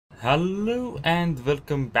Hello and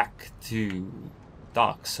welcome back to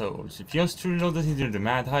Dark Souls. If you want to reload it into the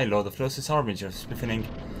Mad High Lord of Losses Harbinger, Spliffing,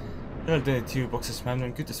 level 22 boxes,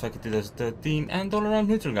 Magnum, Cutis Fight 2013, and all around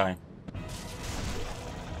neutral guy.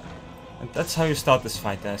 And that's how you start this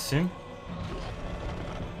fight, I assume.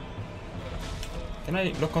 Can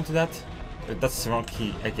I lock onto that? That's the wrong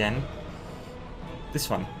key again.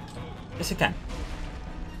 This one. Yes, I can.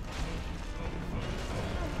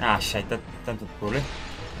 Ah, shit, that was poorly.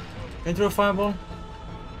 Can you throw a fireball?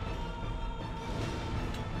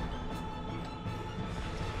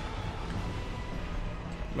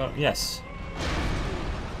 Well, yes.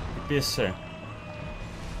 It appears so.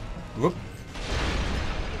 Whoop.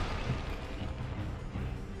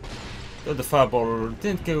 Though the fireball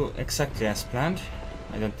didn't go exactly as planned,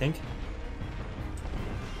 I don't think.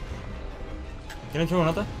 Can I throw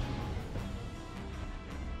another?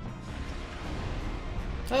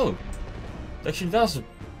 Oh! It actually does a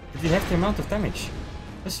pretty hefty amount of damage.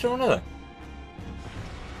 Let's throw another.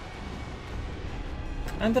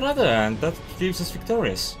 And another, and that leaves us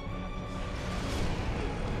victorious.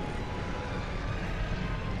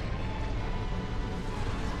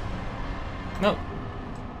 No.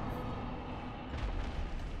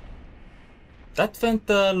 That went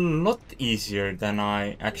a lot easier than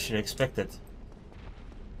I actually expected.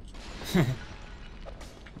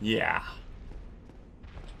 Yeah.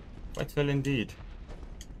 Quite well indeed.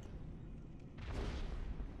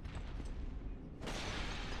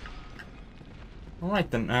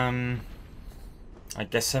 Alright then, I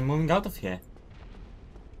guess I'm moving out of here.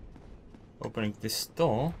 Opening this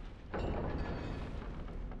door.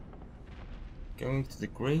 Going to the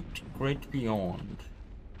great beyond.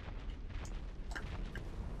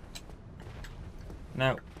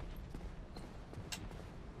 Now,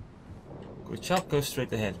 good job, go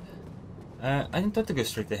straight ahead. I didn't want to go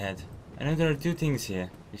straight ahead. I know there are two things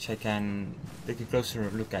here, which I can take a closer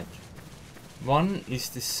look at. One is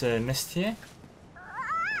this nest here.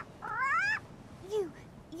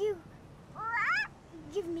 You,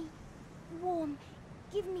 give me warm,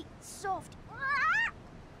 give me soft.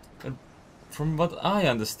 From what I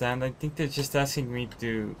understand, I think they're just asking me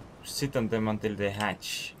to sit on them until they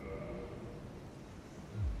hatch.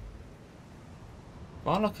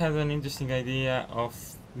 Parlock had an interesting idea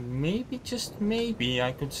of maybe, just maybe,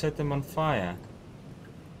 I could set them on fire.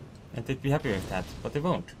 And they'd be happy with that, but they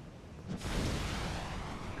won't.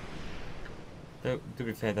 Though, to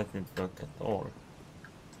be fair, that didn't work at all.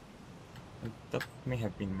 And that may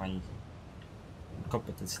have been my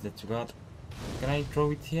incompetence in that regard. Can I throw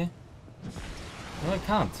it here? No, I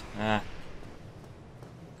can't.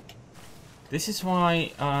 This is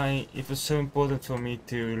why it was so important for me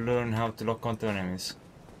to learn how to lock onto enemies.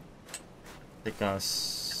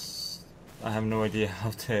 Because I have no idea how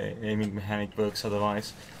the aiming mechanic works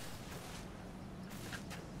otherwise.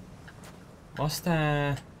 Was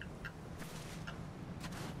there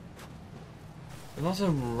was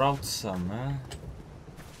a route somewhere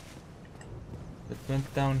that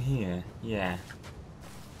went down here? Yeah.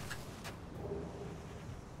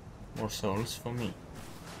 More souls for me.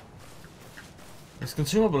 These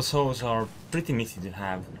consumable souls are pretty nifty to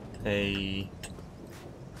have. Well,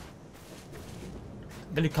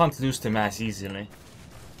 you can't lose them as easily.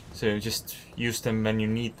 So just use them when you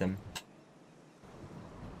need them.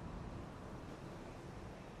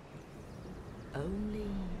 Only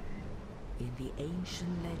in the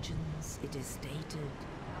ancient legends it is stated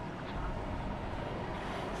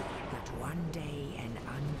that one day an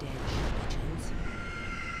undead shall be chosen.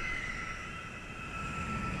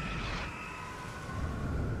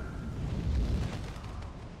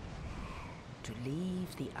 To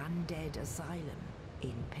leave the undead asylum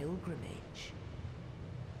in pilgrimage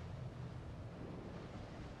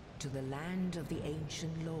to the land of the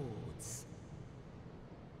ancient lords.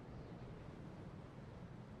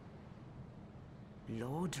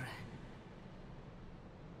 Lorden.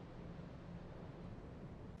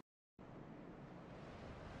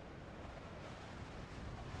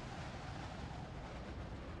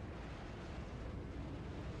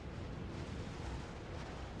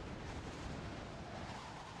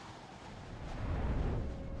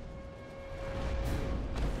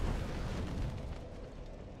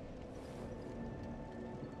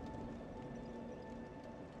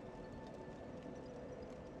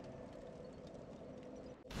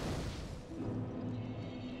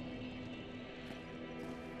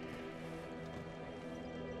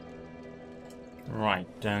 Right,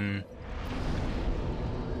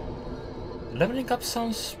 leveling up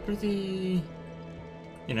sounds pretty,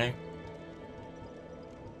 you know,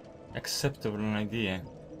 acceptable an idea.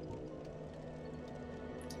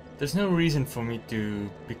 There's no reason for me to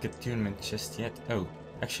pick attunement just yet. Oh,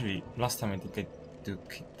 actually, last time I think I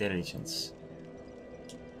took intelligence.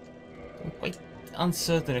 I'm quite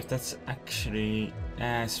uncertain if that's actually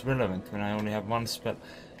as relevant when I only have one spell.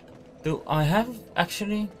 Though I have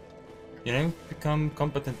actually, you know, become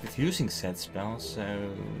competent with using said spells,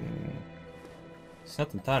 so it's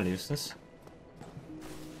not entirely useless.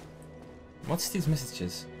 What's these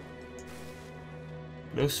messages?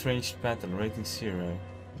 Close range battle, rating 0.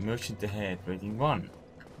 Merchant ahead, rating 1.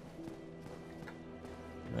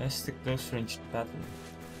 Where's the close range battle?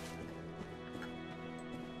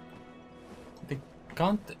 They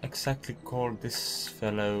can't exactly call this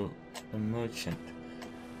fellow a merchant.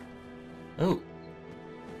 Oh!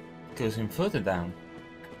 It goes in further down.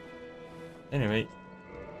 Anyway,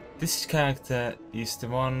 this character is the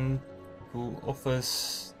one who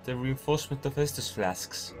offers the reinforcement of Estus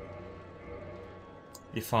flasks.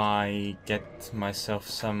 If I get myself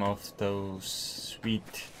some of those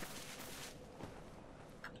sweet...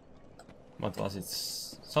 What was it?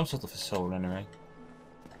 Some sort of a soul anyway.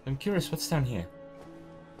 I'm curious what's down here.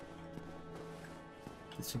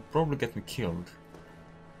 This will probably get me killed.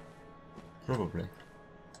 Probably.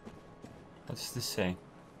 What does this say?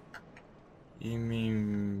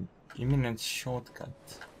 Imminent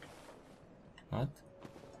shortcut. What?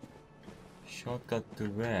 Shortcut to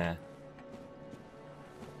where?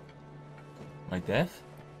 My death?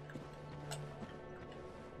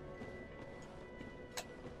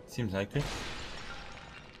 Seems likely.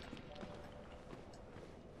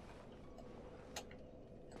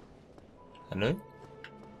 Hello?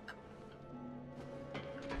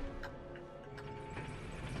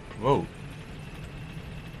 Whoa.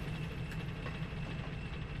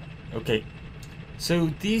 Okay. So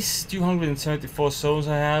these 274 souls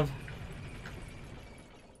I have,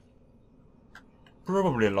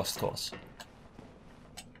 probably a lost cause.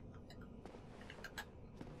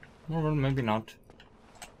 Well, maybe not.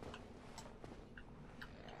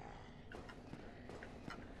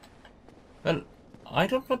 Well, I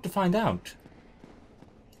don't want to find out.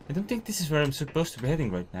 I don't think this is where I'm supposed to be heading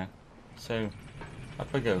right now. So, up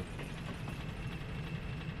I go.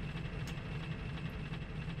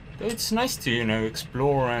 Though it's nice to, you know,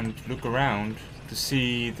 explore and look around to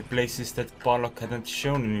see the places that Parlock hadn't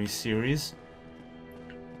shown in his series.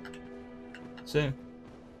 So,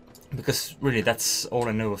 because really that's all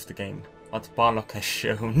I know of the game, what Parlock has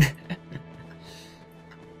shown.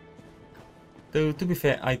 Though to be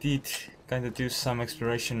fair, I did kind of do some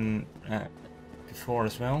exploration before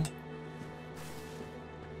as well.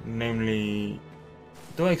 Namely,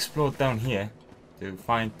 though I explored down here to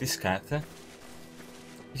find this character,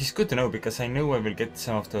 which is good to know because I know I will get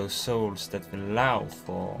some of those souls that will allow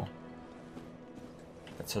for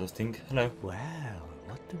that sort of thing. Hello. Well,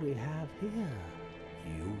 what do we have here?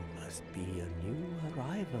 You must be a new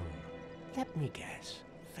arrival. Let me guess.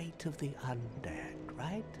 Fate of the undead,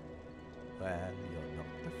 right? Well, you're not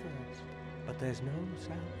the first, but there's no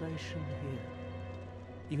salvation here.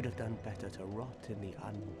 You'd have done better to rot in the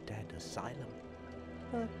undead asylum.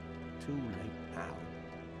 But too late now.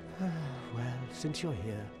 Well, since you're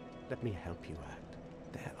here, let me help you out.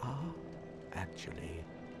 There are, actually,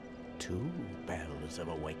 2 bells of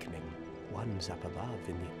awakening. One's up above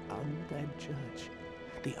in the undead church.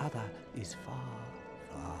 The other is far,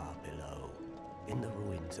 far below, in the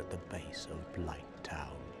ruins at the base of Blight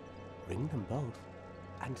Town. Ring them both,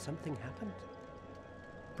 and something happened.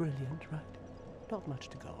 Brilliant, right? Not much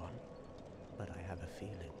to go on, but I have a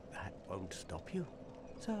feeling that won't stop you.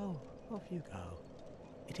 So, off you go.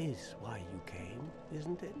 It is why you came,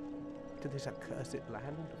 isn't it? To this accursed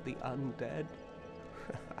land of the undead?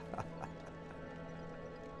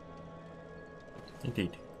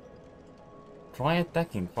 Indeed. Try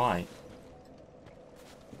attacking, why?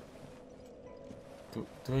 Do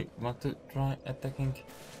I want to try attacking?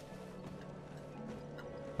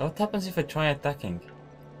 What happens if I try attacking?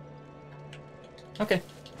 Okay.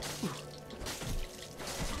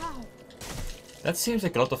 Ow. That seems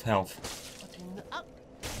like a lot of health.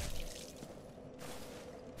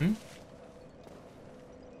 Hmm?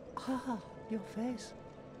 Ah, your face.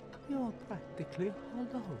 You're practically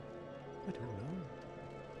hollow. I don't know.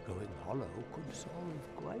 Going hollow could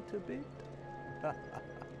solve quite a bit.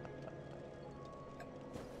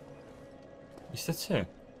 Is that so?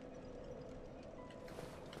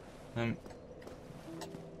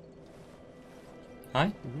 Hi?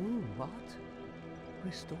 What?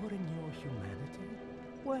 Restoring your humanity?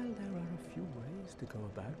 Well, there are a few ways to go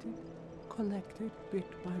about it. Collect it bit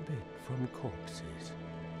by bit from corpses.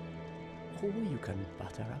 Or you can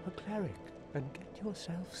butter up a cleric and get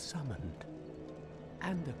yourself summoned.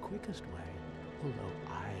 And the quickest way, although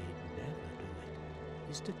I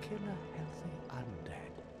is to kill a healthy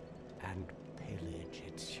undead and pillage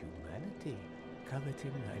its humanity.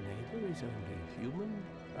 Coveting thy neighbor is only human,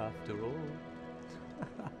 after all.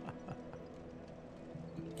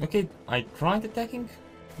 Okay, I tried attacking.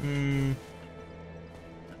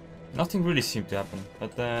 Nothing really seemed to happen,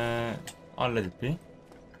 but I'll let it be.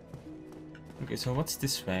 Okay, so what's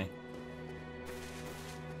this way?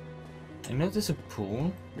 I know there's a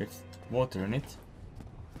pool with water in it.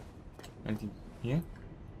 Anything here?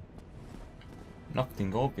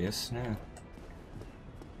 Nothing obvious, no.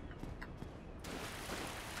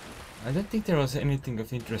 I don't think there was anything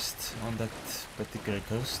of interest on that particular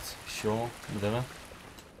coast. Sure, whatever.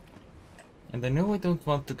 And I know I don't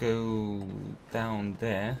want to go down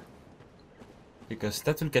there, because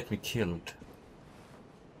that will get me killed.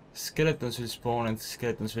 Skeletons will spawn and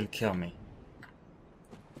skeletons will kill me.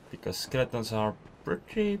 Because skeletons are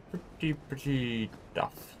pretty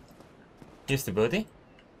tough. Here's the birdie.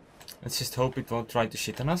 Let's just hope it won't try to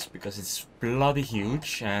shit on us, because it's bloody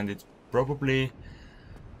huge and it probably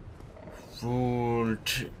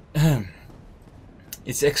would...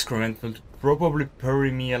 its excrement will probably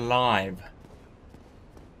bury me alive.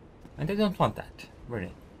 And I don't want that,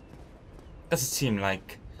 really. Doesn't seem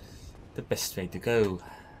like the best way to go,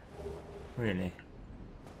 really.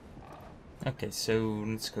 Okay, so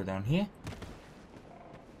let's go down here.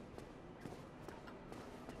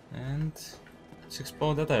 And let's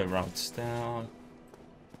explore the other routes. There are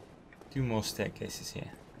 2 more staircases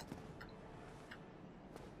here.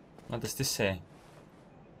 What does this say?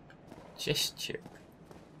 Gesture.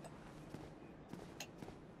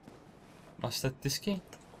 Was that this key?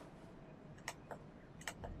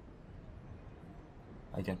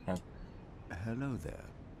 I don't know. Hello there.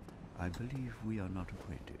 I believe we are not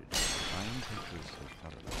acquainted. I am Petrus of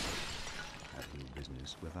Parlock. Have you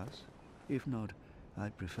business with us? If not,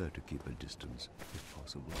 I'd prefer to keep a distance, if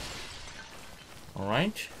possible.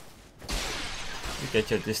 Alright. You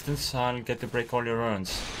get your distance, I'll get to break all your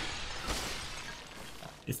runes.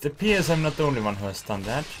 It appears I'm not the only one who has done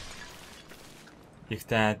that. If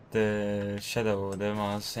that shadow there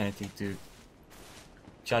was anything to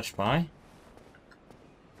judge by.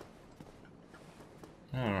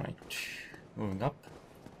 Alright, moving up.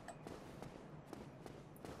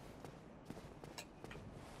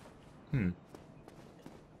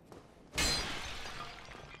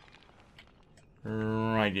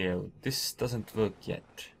 Rightio, this doesn't work yet.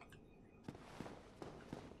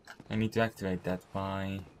 I need to activate that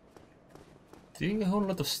by doing a whole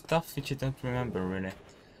lot of stuff which I don't remember really.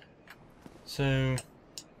 So,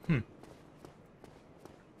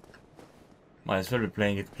 might as well be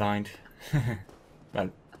playing it blind. Well,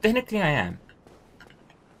 technically I am,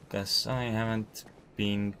 because I haven't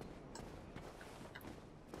been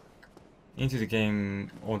into the game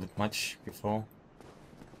all that much before.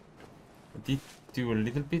 I did do a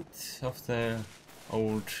little bit of the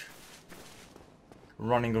old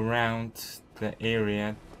running around the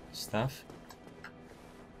area stuff,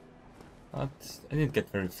 but I didn't get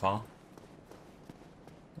very far.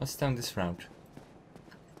 What's down this route?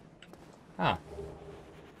 Ah,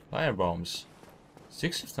 fire bombs.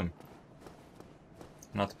 6 of them.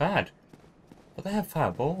 Not bad. But I have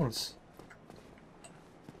fireballs.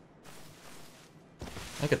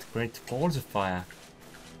 I got great balls of fire.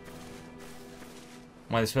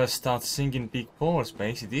 Might as well start singing Big Balls by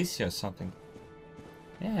AC/DC or something.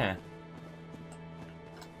 Yeah.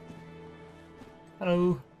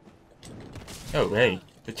 Hello. Oh, hey.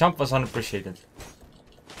 The jump was unappreciated.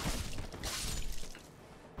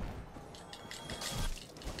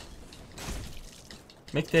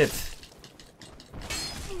 Make dead.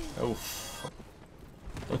 Oh.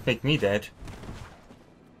 Don't make me dead.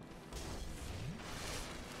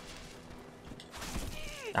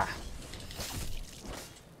 Ah.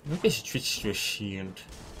 Maybe I should switch to a shield.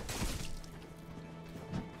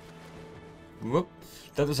 Whoop.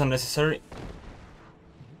 That was unnecessary.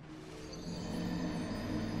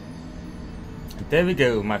 And there we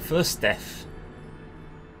go, my first death.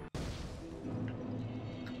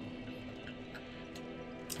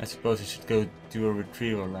 I suppose I should go do a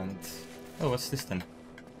retrieval and... Oh, what's this then?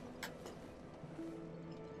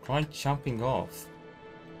 Try jumping off.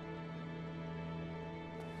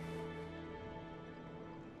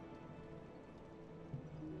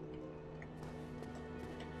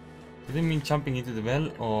 Did it mean jumping into the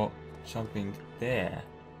well or jumping there?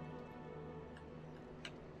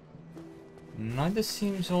 Neither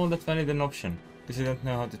seems all that valid an option, because I don't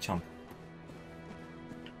know how to jump.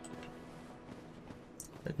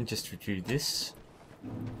 Let me just retrieve this.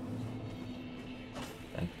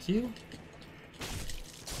 Thank you.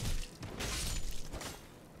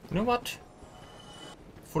 You know what?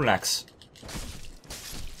 Full axe.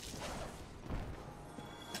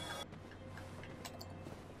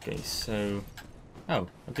 Okay, so... Oh,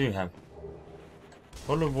 what do you have?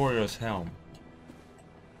 Hollow Warrior's Helm.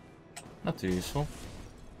 Not too useful.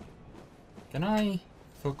 Can I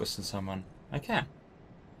focus on someone? I can.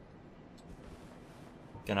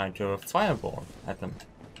 Can I throw a fireball at them?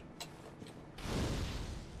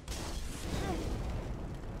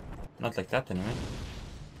 Not like that anyway.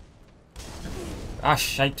 Ah,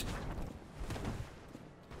 shite.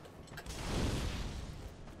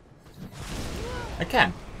 I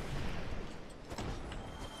can.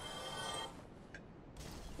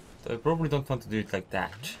 So I probably don't want to do it like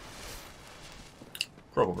that.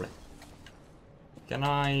 Probably. Can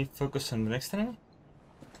I focus on the next enemy?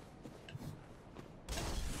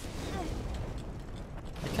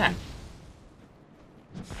 I can.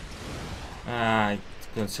 I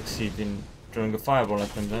don't succeed in throwing a fireball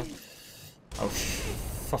at them though. Oh,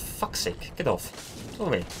 for fuck's sake, get off. Go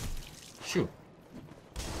away. Shoot.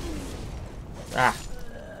 Ah.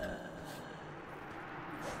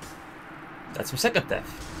 That's my second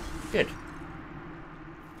death. Good.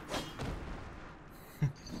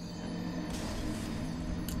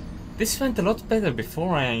 This went a lot better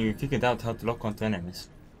before I figured out how to lock onto enemies.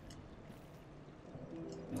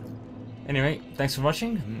 Anyway, thanks for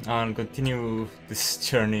watching. I'll continue this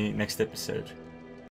journey next episode.